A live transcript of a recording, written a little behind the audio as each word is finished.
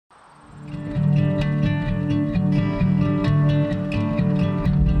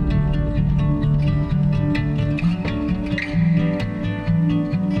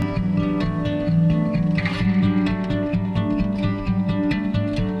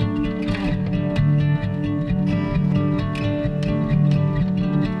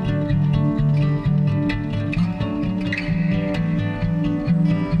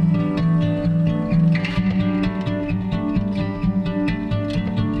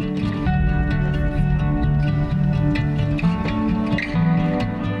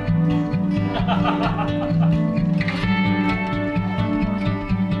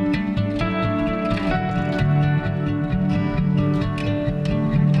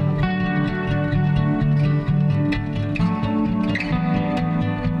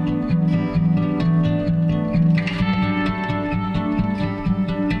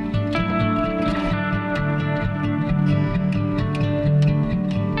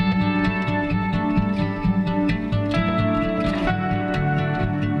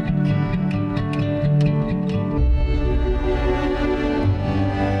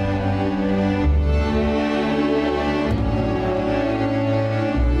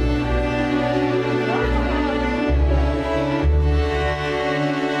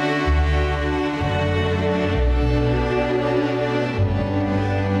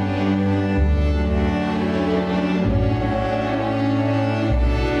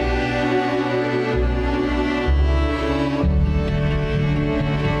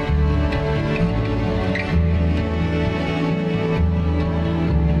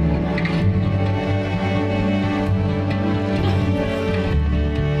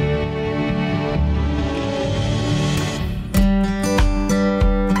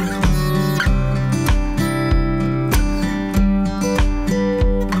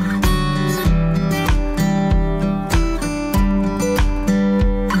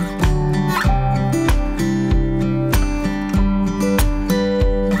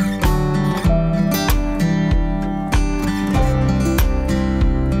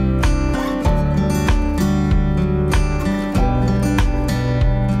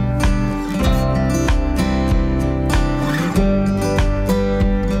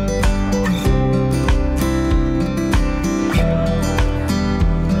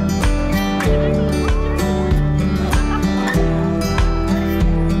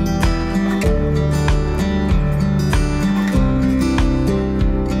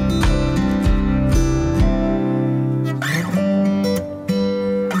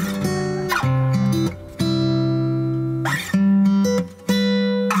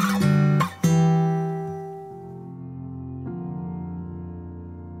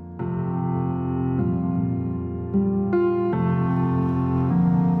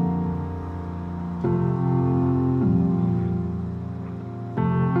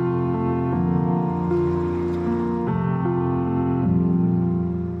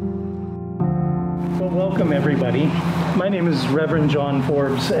Welcome, everybody. My name is Reverend John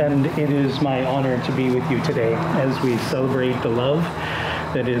Forbes, and it is my honor to be with you today as we celebrate the love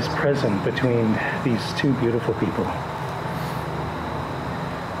that is present between these two beautiful people.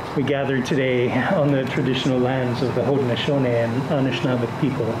 We gather today on the traditional lands of the Haudenosaunee and Anishinaabeg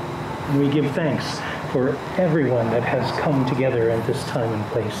people, and we give thanks for everyone that has come together at this time and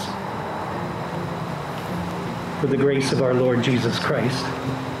place. For the grace of our Lord Jesus Christ,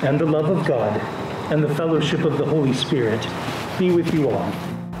 and the love of God, and the fellowship of the Holy Spirit be with you all.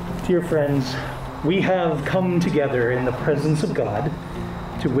 Dear friends, we have come together in the presence of God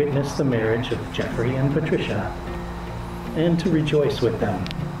to witness the marriage of Jeffrey and Patricia, and to rejoice with them.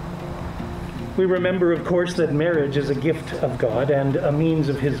 We remember, of course, that marriage is a gift of God and a means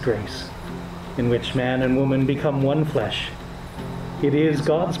of His grace, in which man and woman become one flesh. It is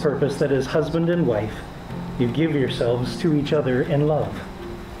God's purpose that as husband and wife, you give yourselves to each other in love,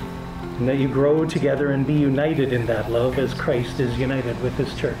 and that you grow together and be united in that love as Christ is united with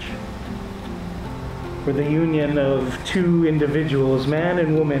His church. For the union of two individuals, man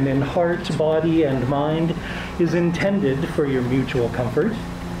and woman, in heart, body, and mind, is intended for your mutual comfort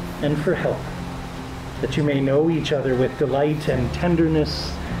and for help, that you may know each other with delight and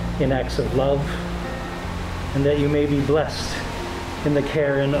tenderness in acts of love, and that you may be blessed in the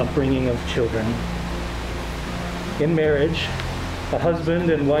care and upbringing of children. In marriage, a husband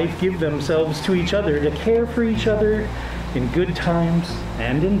and wife give themselves to each other to care for each other in good times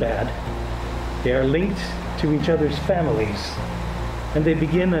and in bad. They are linked to each other's families, and they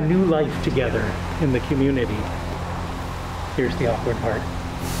begin a new life together in the community. Here's the awkward part.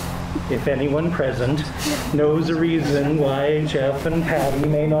 If anyone present knows a reason why Jeff and Patti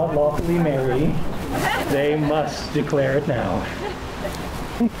may not lawfully marry, they must declare it now.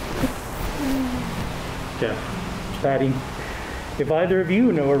 Jeff, Patti, if either of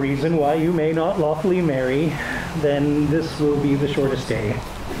you know a reason why you may not lawfully marry, then this will be the shortest day.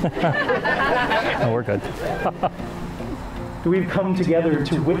 Oh, we're good. We've come together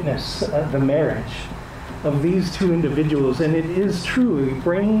to witness the marriage of these two individuals, and it is true, we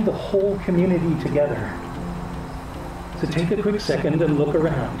bring the whole community together. So take a quick second and look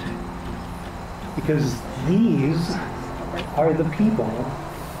around, because these are the people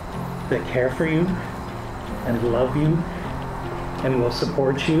that care for you and love you and will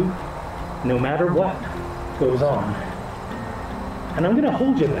support you no matter what goes on. And I'm going to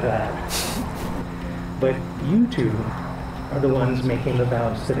hold you to that. But you two are the ones making the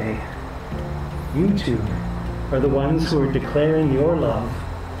vows today. You two are the ones who are declaring your love,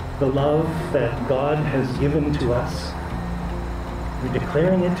 the love that God has given to us. You're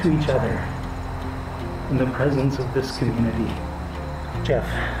declaring it to each other in the presence of this community. Jeff,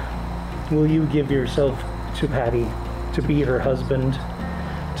 will you give yourself to Patti, to be her husband,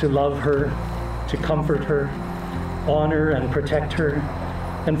 to love her, to comfort her, honor and protect her,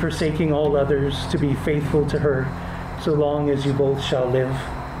 and forsaking all others, to be faithful to her, so long as you both shall live?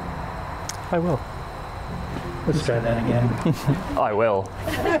 I will. Let's try that again. I will.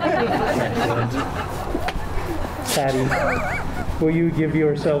 Excellent. Patti, will you give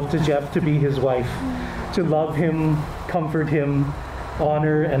yourself to Jeff to be his wife, to love him, comfort him,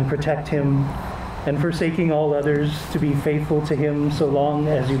 honor and protect him, and forsaking all others, to be faithful to him so long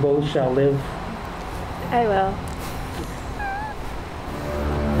as you both shall live? I will.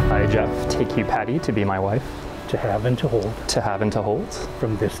 I, Jeff, take you, Patti, to be my wife. To have and to hold. To have and to hold.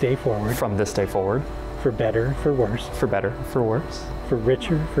 From this day forward. From this day forward. For better, for worse. For better, for worse. For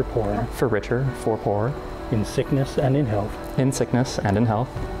richer, for poorer. For richer, for poorer. In sickness and in health. In sickness and in health.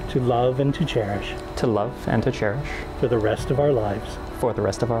 To love and to cherish. To love and to cherish. For the rest of our lives. For the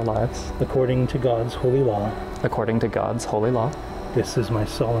rest of our lives. According to God's holy law. According to God's holy law. This is my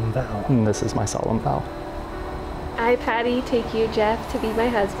solemn vow. And this is my solemn vow. I, Patti, take you, Jeff, to be my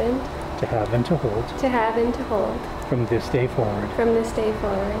husband. To have and to hold. To have and to hold. From this day forward. From this day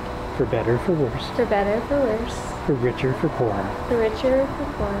forward. For better, for worse. For better, for worse. For richer, for poorer. For richer, for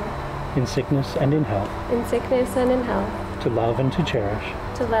poorer. In sickness and in health. In sickness and in health. To love and to cherish.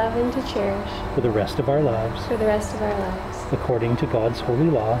 To love and to cherish. For the rest of our lives. For the rest of our lives. According to God's holy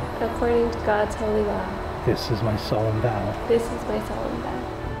law. According to God's holy law. This is my solemn vow. This is my solemn vow.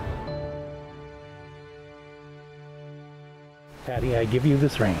 Patti, I give you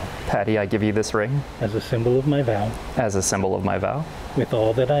this ring. Patti, I give you this ring. As a symbol of my vow. As a symbol of my vow. With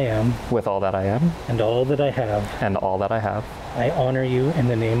all that I am. With all that I am. And all that I have. And all that I have. I honor you in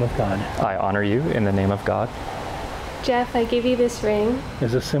the name of God. I honor you in the name of God. Jeff, I give you this ring.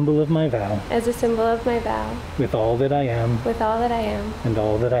 As a symbol of my vow. As a symbol of my vow. With all that I am. With all that I am. And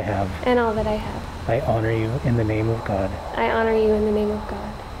all that I have. And all that I have. I honor you in the name of God. I honor you in the name of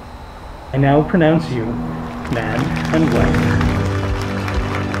God. I now pronounce you man and wife.